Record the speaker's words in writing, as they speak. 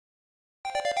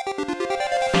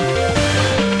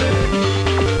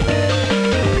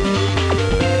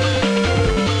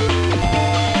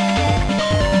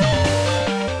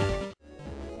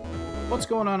What's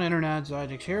going on, Internet?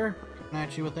 Xiagax here, coming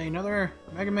at you with another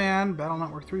Megaman Battle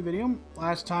Network 3 video.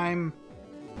 Last time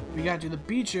we got to the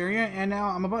beach area, and now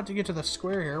I'm about to get to the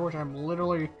square here, which I'm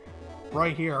literally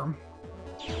right here.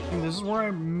 And this is where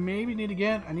I maybe need to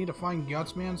get. I need to find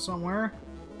Gutsman somewhere.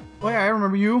 Oh yeah, I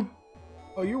remember you.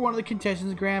 Oh, you're one of the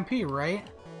contestants of Grand Prix, right?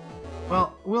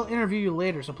 Well, we'll interview you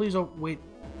later, so please don't wait.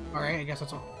 Alright, I guess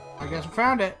that's all. I guess we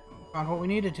found it. Found what we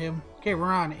needed to. Okay,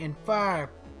 we're on in 5,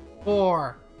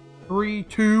 4, 3,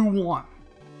 2, 1.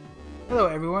 Hello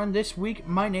everyone, this week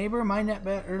my neighbor, my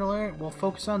NetBet earlier, will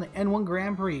focus on the N1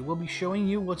 Grand Prix. We'll be showing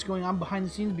you what's going on behind the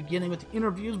scenes, beginning with the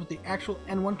interviews with the actual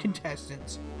N1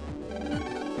 contestants.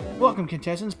 Welcome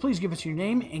contestants, please give us your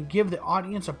name and give the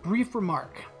audience a brief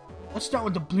remark. Let's start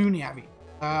with the blue navy.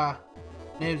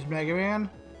 Name's Megaman.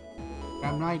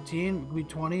 I'm 19, could be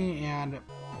 20, and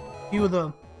you with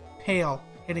a pail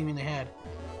hitting me in the head.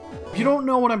 If you don't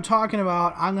know what I'm talking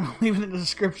about, I'm going to leave it in the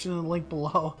description and the link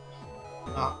below.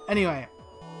 Anyway,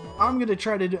 I'm going to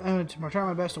try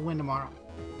my best to win tomorrow.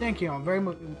 Thank you. Thank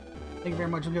you very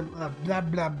much. Blah,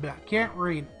 blah, blah. Can't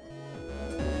read.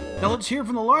 Now let's hear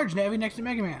from the large navy next to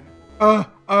Megaman. I'm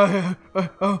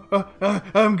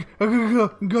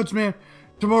Gutsman.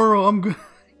 Tomorrow I'm good.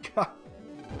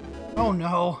 Oh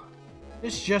no.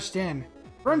 This just in.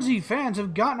 Frenzy fans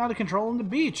have gotten out of control on the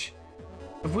beach.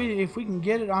 If we can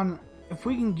get an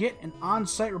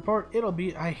on-site report, it'll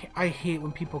be. I hate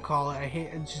when people call it. I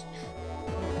hate it.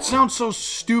 It sounds so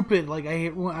stupid. Like I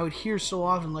would hear so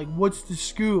often. Like, what's the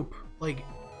scoop? Like,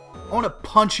 I want to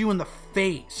punch you in the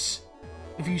face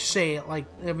if you say it. Like,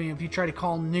 I mean, if you try to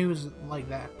call news like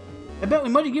that. I bet we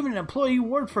might have given an employee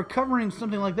award for covering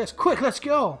something like this. Quick, let's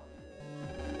go.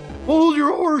 Hold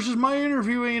your horses. My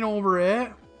interview ain't over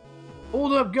yet.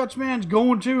 Hold up, Gutsman's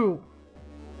going too.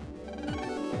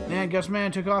 Man,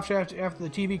 Gutsman took off after the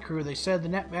TV crew. They said the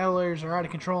net battlers are out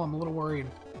of control. I'm a little worried.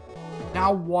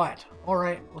 Now what?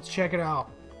 Alright, let's check it out.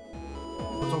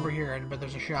 What's over here? I bet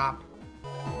there's a shop.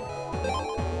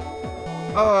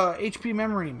 HP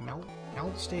memory. Melt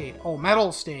stage. Oh,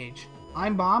 metal stage.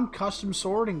 Time bomb, custom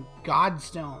sword, and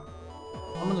Godstone.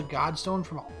 Summon the Godstone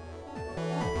from...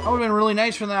 That would have been really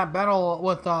nice for that battle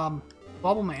with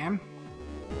Bubble Man.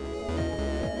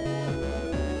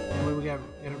 We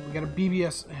got a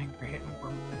BBS.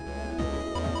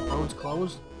 Roads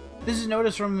closed. This is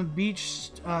notice from the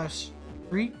beach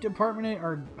street department,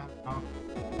 or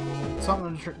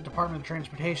something Department of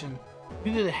Transportation.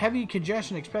 Due to the heavy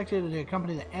congestion expected to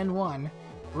accompany the N1,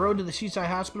 the road to the Seaside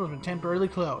Hospital has been temporarily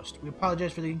closed. We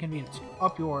apologize for the inconvenience.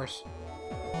 Up yours.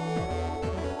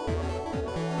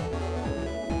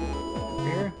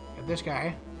 Here, got this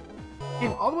guy.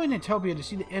 Came all the way to Utopia to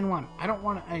see the N1. I don't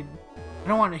want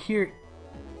anyone to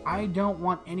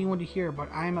hear,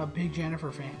 but I'm a big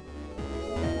Jennifer fan.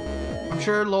 I'm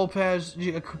sure Lopez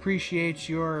appreciates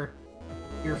your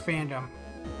fandom.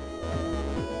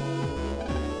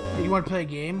 Hey, you want to play a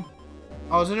game?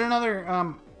 Oh, is it another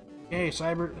hey,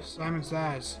 Simon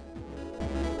Says.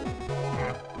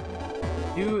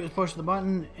 You is push the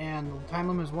button, and the time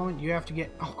limit is 1 minute. You have to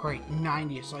get, oh great,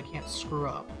 90, so I can't screw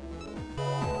up.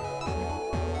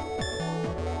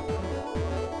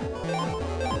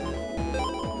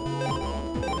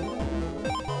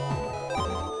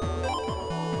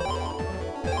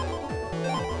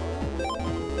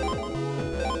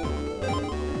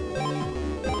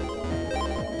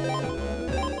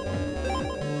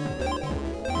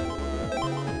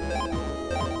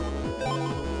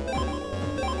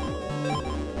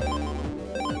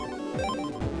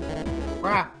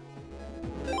 Crap.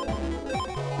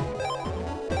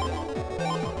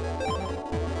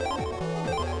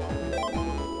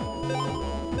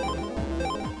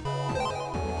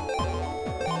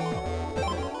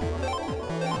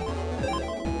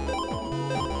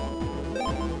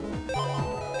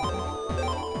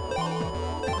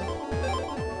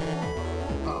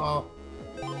 Uh-oh.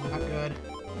 Not good.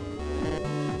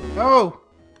 Go!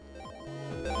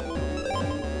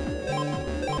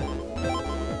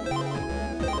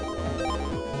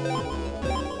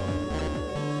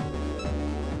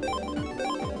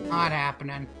 Not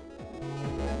happening.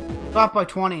 Off by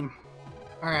 20.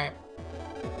 Alright.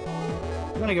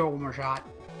 I'm gonna give it one more shot.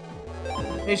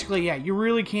 Basically, yeah, you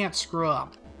really can't screw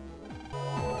up.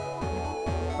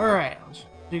 Alright,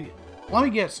 let me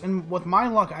guess. And with my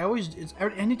luck,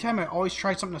 anytime I always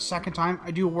try something a second time,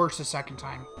 I do worse the second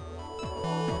time.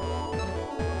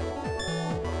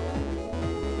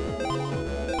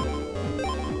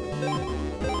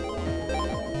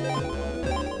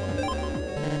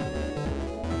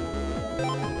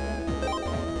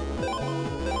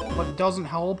 doesn't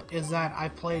help is that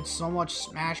I've played so much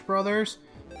Smash Brothers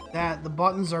that the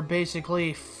buttons are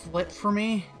basically flipped for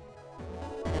me.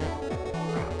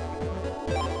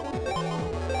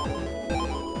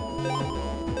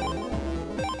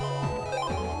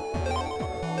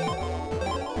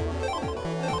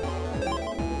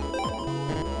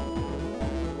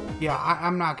 Yeah,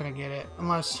 I'm not gonna get it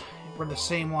unless we're the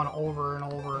same one over and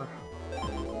over.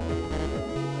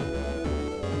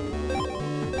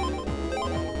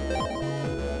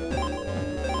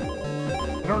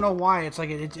 I don't know why. It's like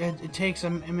it takes a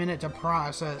minute to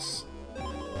process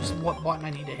just what button I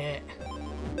need to hit.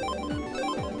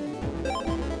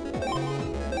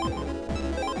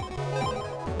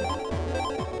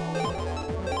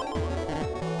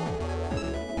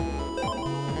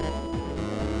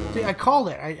 See, I called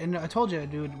it. I told you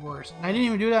I'd do it worse. And I didn't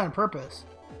even do that on purpose.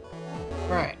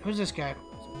 Alright, who's this guy?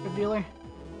 Good dealer?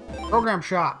 Program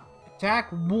shop. Attack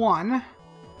 1.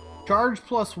 Charge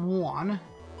 +1.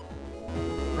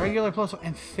 Regular +1.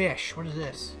 And fish. What is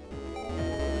this?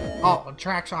 Oh,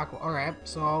 attracts aqua. Alright,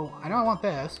 so I know I want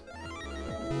this.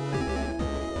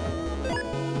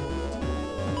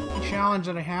 The challenge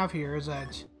that I have here is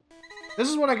that this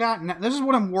is what I got. This is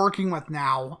what I'm working with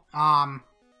now.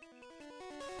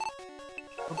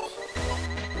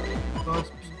 So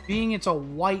it's, being it's a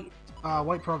white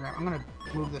program, I'm gonna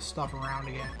move this stuff around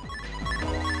again.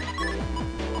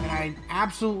 And I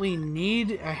absolutely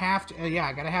need, I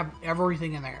gotta have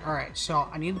everything in there. Alright, so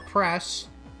I need the press.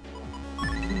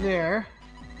 There.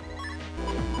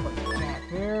 Attack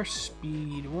there.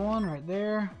 Speed 1 right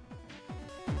there.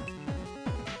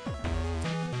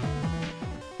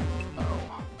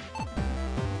 Oh.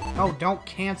 Oh, don't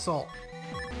cancel.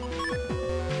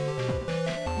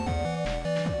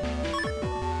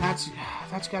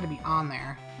 That's got to be on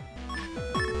there.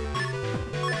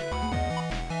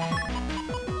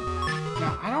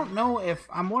 Now I don't know if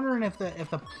I'm wondering if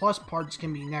the plus parts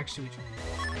can be next to each other.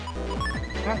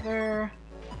 That there.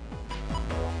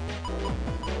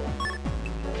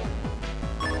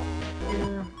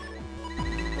 Here.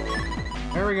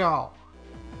 There we go.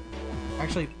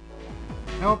 Actually,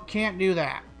 nope, can't do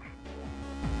that.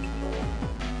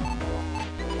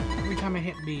 Every time I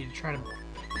hit B to try to.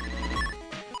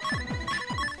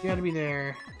 You gotta be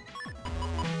there.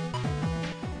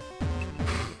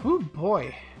 Oh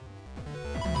boy.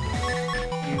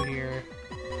 You here.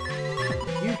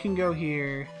 You can go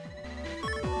here.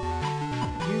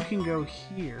 You can go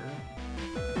here.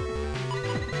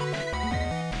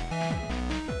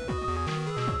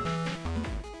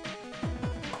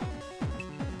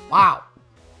 Wow.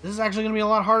 This is actually gonna be a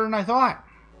lot harder than I thought.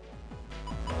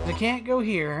 I can't go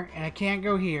here, and I can't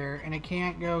go here, and I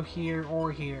can't go here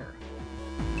or here.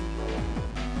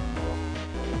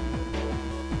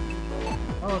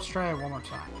 Oh, let's try it one more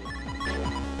time.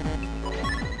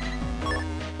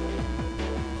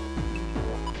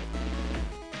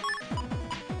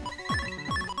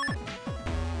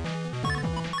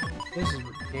 This is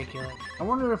ridiculous. I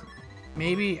wonder if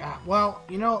maybe, well,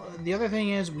 you know, the other thing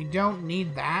is we don't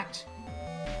need that.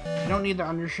 We don't need the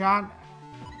undershot.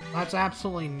 That's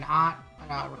absolutely not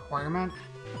a requirement.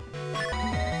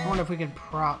 I wonder if we can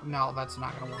no, that's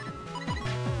not going to work.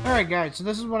 Alright guys, so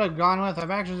this is what I've gone with. I've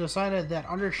actually decided that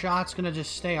undershot's gonna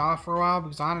just stay off for a while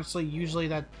because honestly, usually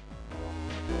that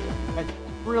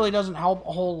really doesn't help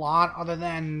a whole lot other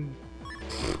than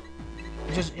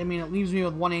it just, I mean, it leaves me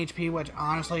with 1 HP, which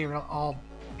honestly, I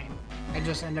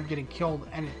just end up getting killed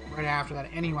right after that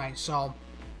anyway, so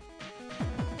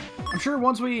I'm sure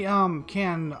once we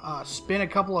can spin a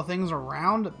couple of things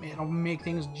around, it'll make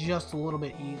things just a little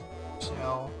bit easier,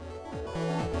 so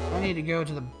I need to go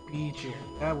to the beach here.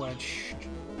 That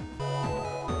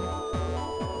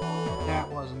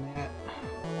wasn't it.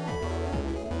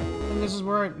 And this is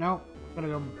where nope. Gotta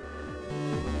go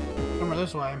somewhere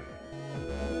this way.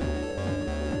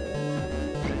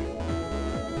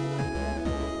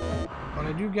 But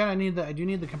I do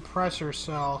need the compressor,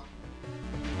 so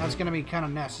that's gonna be kind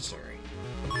of necessary.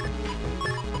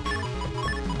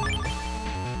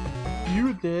 You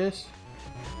with this.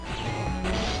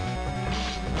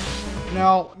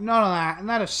 No, none of that. And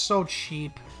that is so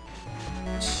cheap.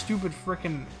 Stupid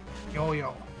frickin'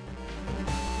 yo-yo.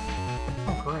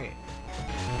 Oh, great.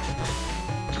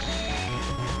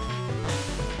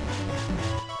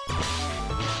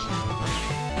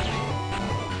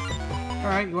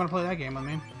 Alright, you want to play that game with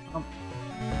me? Oh.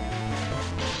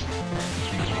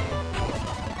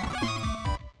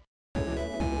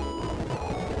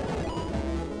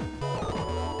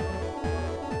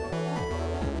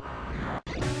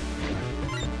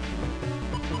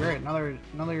 Great, another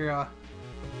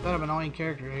set of annoying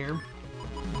characters here.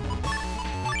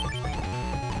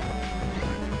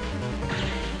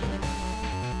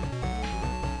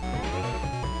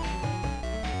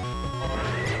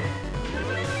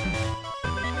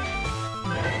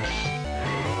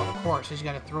 course, he's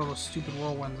got to throw those stupid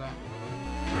whirlwinds at.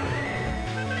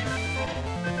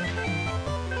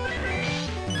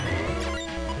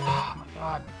 Oh my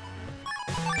god.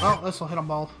 Well, this will hit them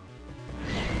both.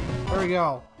 There we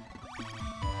go.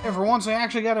 Hey, for once I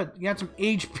actually got some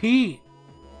HP.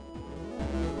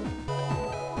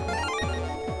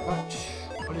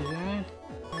 What is that?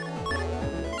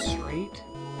 Straight.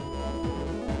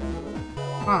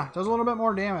 Huh, does a little bit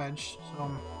more damage, so...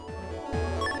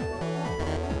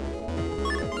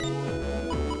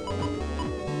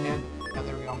 Yeah,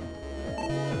 there we go.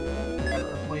 Gotta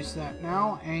replace that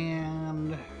now,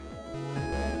 and...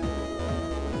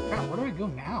 God, where do I go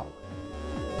now?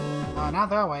 Not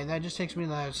that way. That just takes me to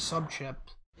the sub-ship.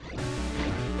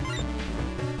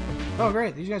 Oh,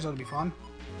 great. These guys ought to be fun.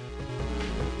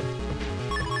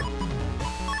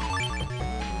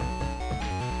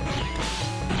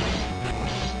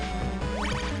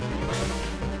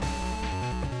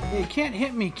 Hey, you can't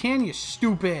hit me, can you,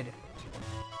 stupid?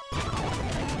 I'm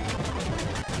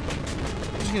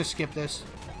just gonna skip this.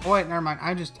 Oh, wait, never mind.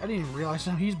 I didn't even realize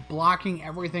that he's blocking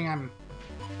everything I'm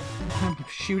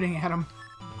shooting at him.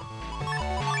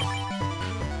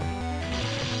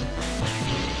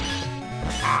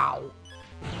 Ow.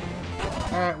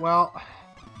 Alright, well.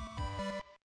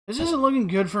 This isn't looking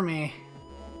good for me.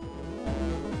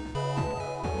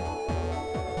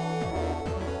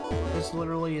 This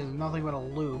literally is nothing but a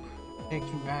loop. Takes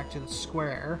me back to the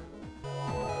square.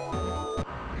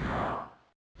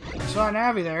 Saw an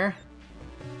Abby there.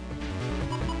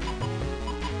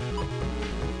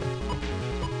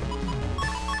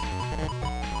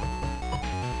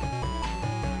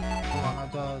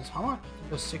 That does how much?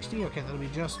 It does 60? Okay, that'll be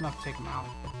just enough to take him out.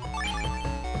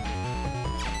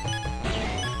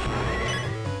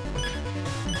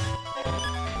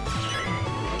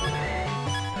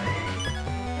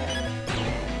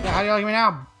 Yeah, how do you like me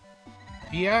now?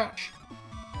 Bitch.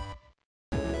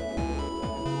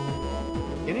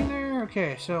 Getting there?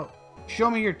 Okay, so show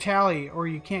me your tally or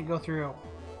you can't go through.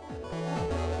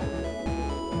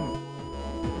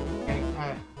 Okay,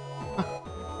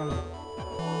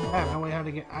 I have no way how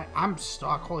to get... I'm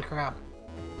stuck. Holy crap.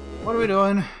 What are we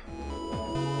doing?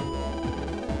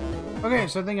 Okay,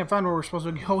 so I think I found where we're supposed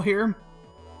to go here.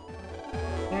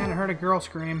 And I heard a girl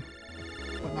scream.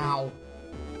 What now?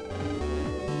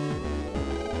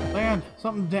 Man,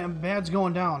 something damn bad's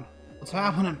going down. What's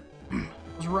happening? I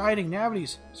was riding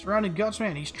Navities surrounding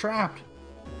Gutsman. He's trapped.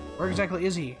 Where exactly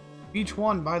is he? Beach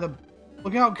 1 by the...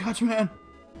 Look out, Gutsman!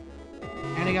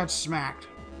 And he got smacked.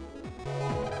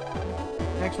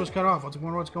 X was cut off.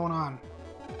 Wonder what's going on.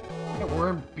 Yeah, we're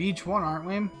in Beach 1, aren't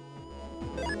we?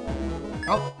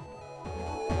 Oh.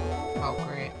 Oh,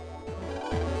 great.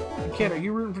 Hey, kid, are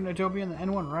you rooting for Notopia in the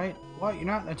N1, right? What? You're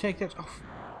not gonna take this? Oh,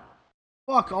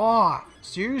 fuck off.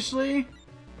 Seriously?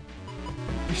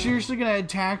 You're seriously gonna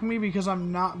attack me because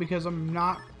I'm not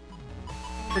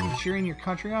freaking cheering your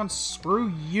country on?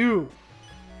 Screw you.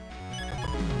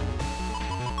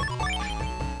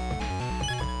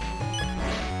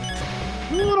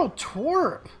 You little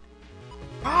twerp!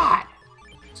 God!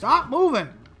 Stop moving!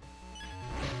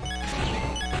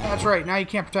 That's right, now you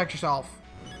can't protect yourself.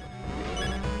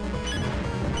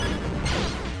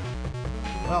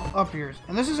 Well, up yours.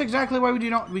 And this is exactly why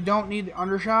we don't need the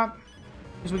undershot.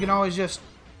 Because we can always just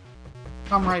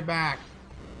come right back.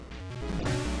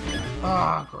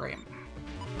 Ah, oh, great.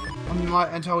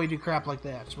 Until we do crap like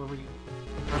this, where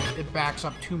it backs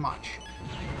up too much.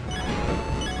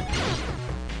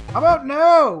 How about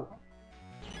no?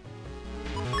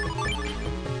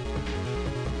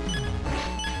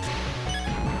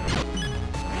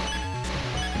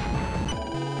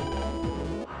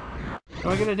 Do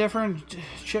I get a different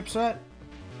chipset?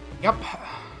 Yep.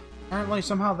 Apparently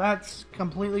somehow that's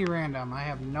completely random. I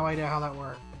have no idea how that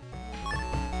worked.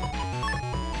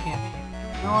 Can't.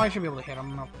 No, I should be able to hit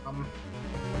him. No problem.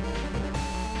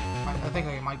 I think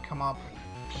I might come up.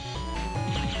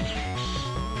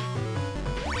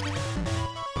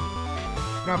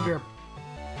 Get up here.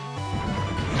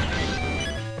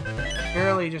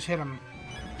 Barely just hit him.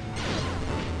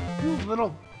 You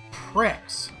little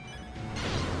pricks.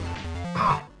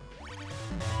 God.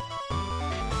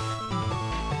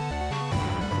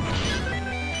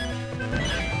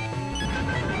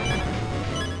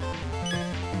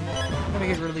 I'm gonna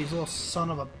get rid of these little son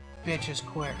of a bitches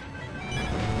quick.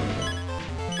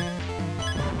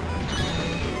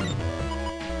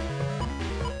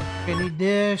 Okay, need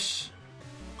this.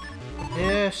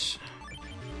 This.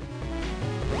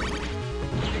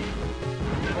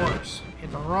 Of course.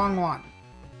 Hit the wrong one.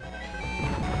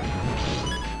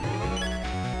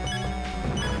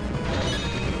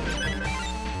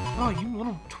 Oh, you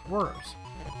little twerps.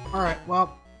 Alright,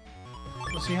 well,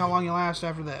 let's see how long you last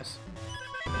after this.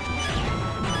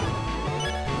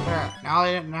 There,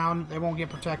 now they won't get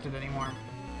protected anymore.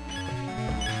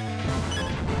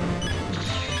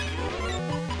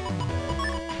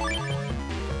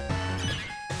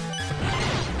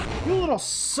 You little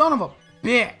son of a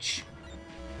bitch!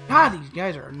 God, these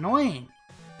guys are annoying.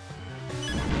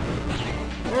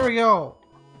 There we go.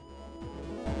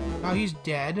 Now he's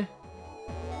dead.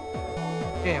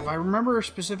 Okay, if I remember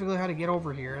specifically how to get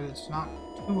over here, it's not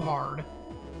too hard.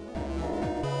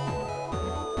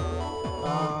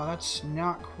 That's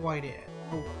not quite it.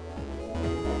 Oh.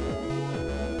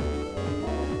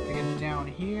 Get down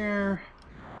here.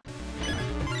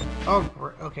 Oh,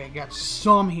 okay, got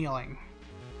some healing.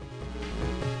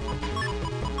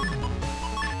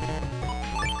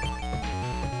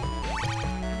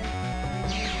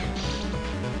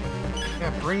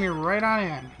 Yeah, bring me right on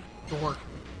in. Dork.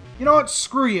 You know what?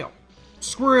 Screw you.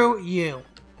 Screw you.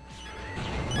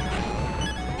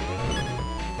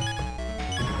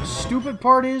 The stupid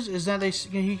part is that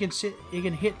he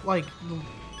can hit like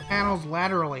panels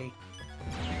laterally.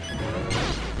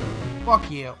 Fuck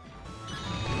you.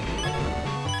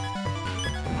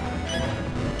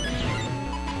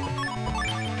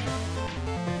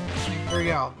 There we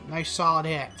go. Nice solid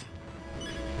hit.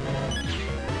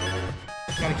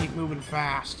 Gotta keep moving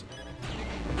fast.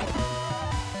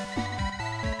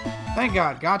 Thank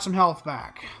God, got some health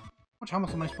back. How much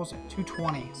health am I supposed to have?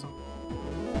 220. So,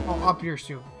 oh, up yours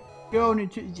too. Go,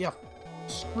 yeah.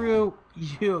 Screw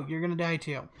you. You're gonna die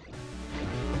too.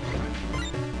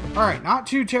 Alright, not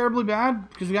too terribly bad,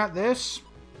 because we got this.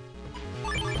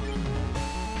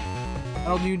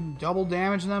 That'll do double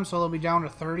damage to them, so they'll be down to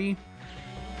 30.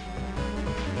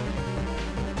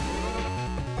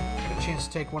 Got a chance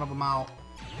to take one of them out.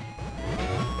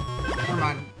 Never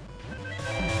mind.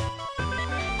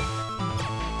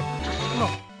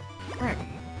 Oh, frick.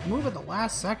 Move at the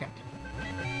last second.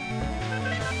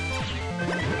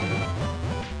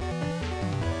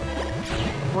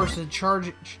 Of course, the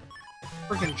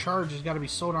freaking charge has got to be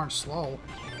so darn slow.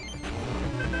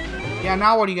 Yeah,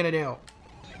 now what are you gonna do?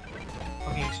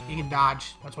 Okay, he can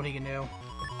dodge. That's what he can do.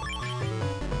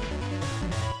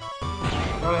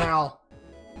 Go to hell.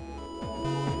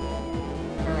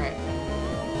 Alright.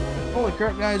 Holy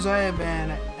crap, guys, I have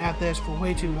been at this for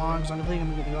way too long, so I think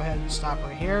I'm going to go ahead and stop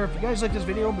right here. If you guys like this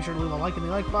video, be sure to leave a like in the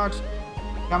like box,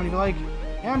 comment if you like,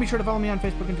 and be sure to follow me on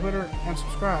Facebook and Twitter, and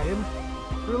subscribe.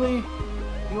 Really,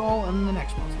 see you all in the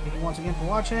next one. So thank you once again for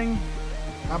watching.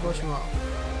 God bless you all.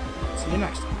 See you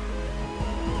next time.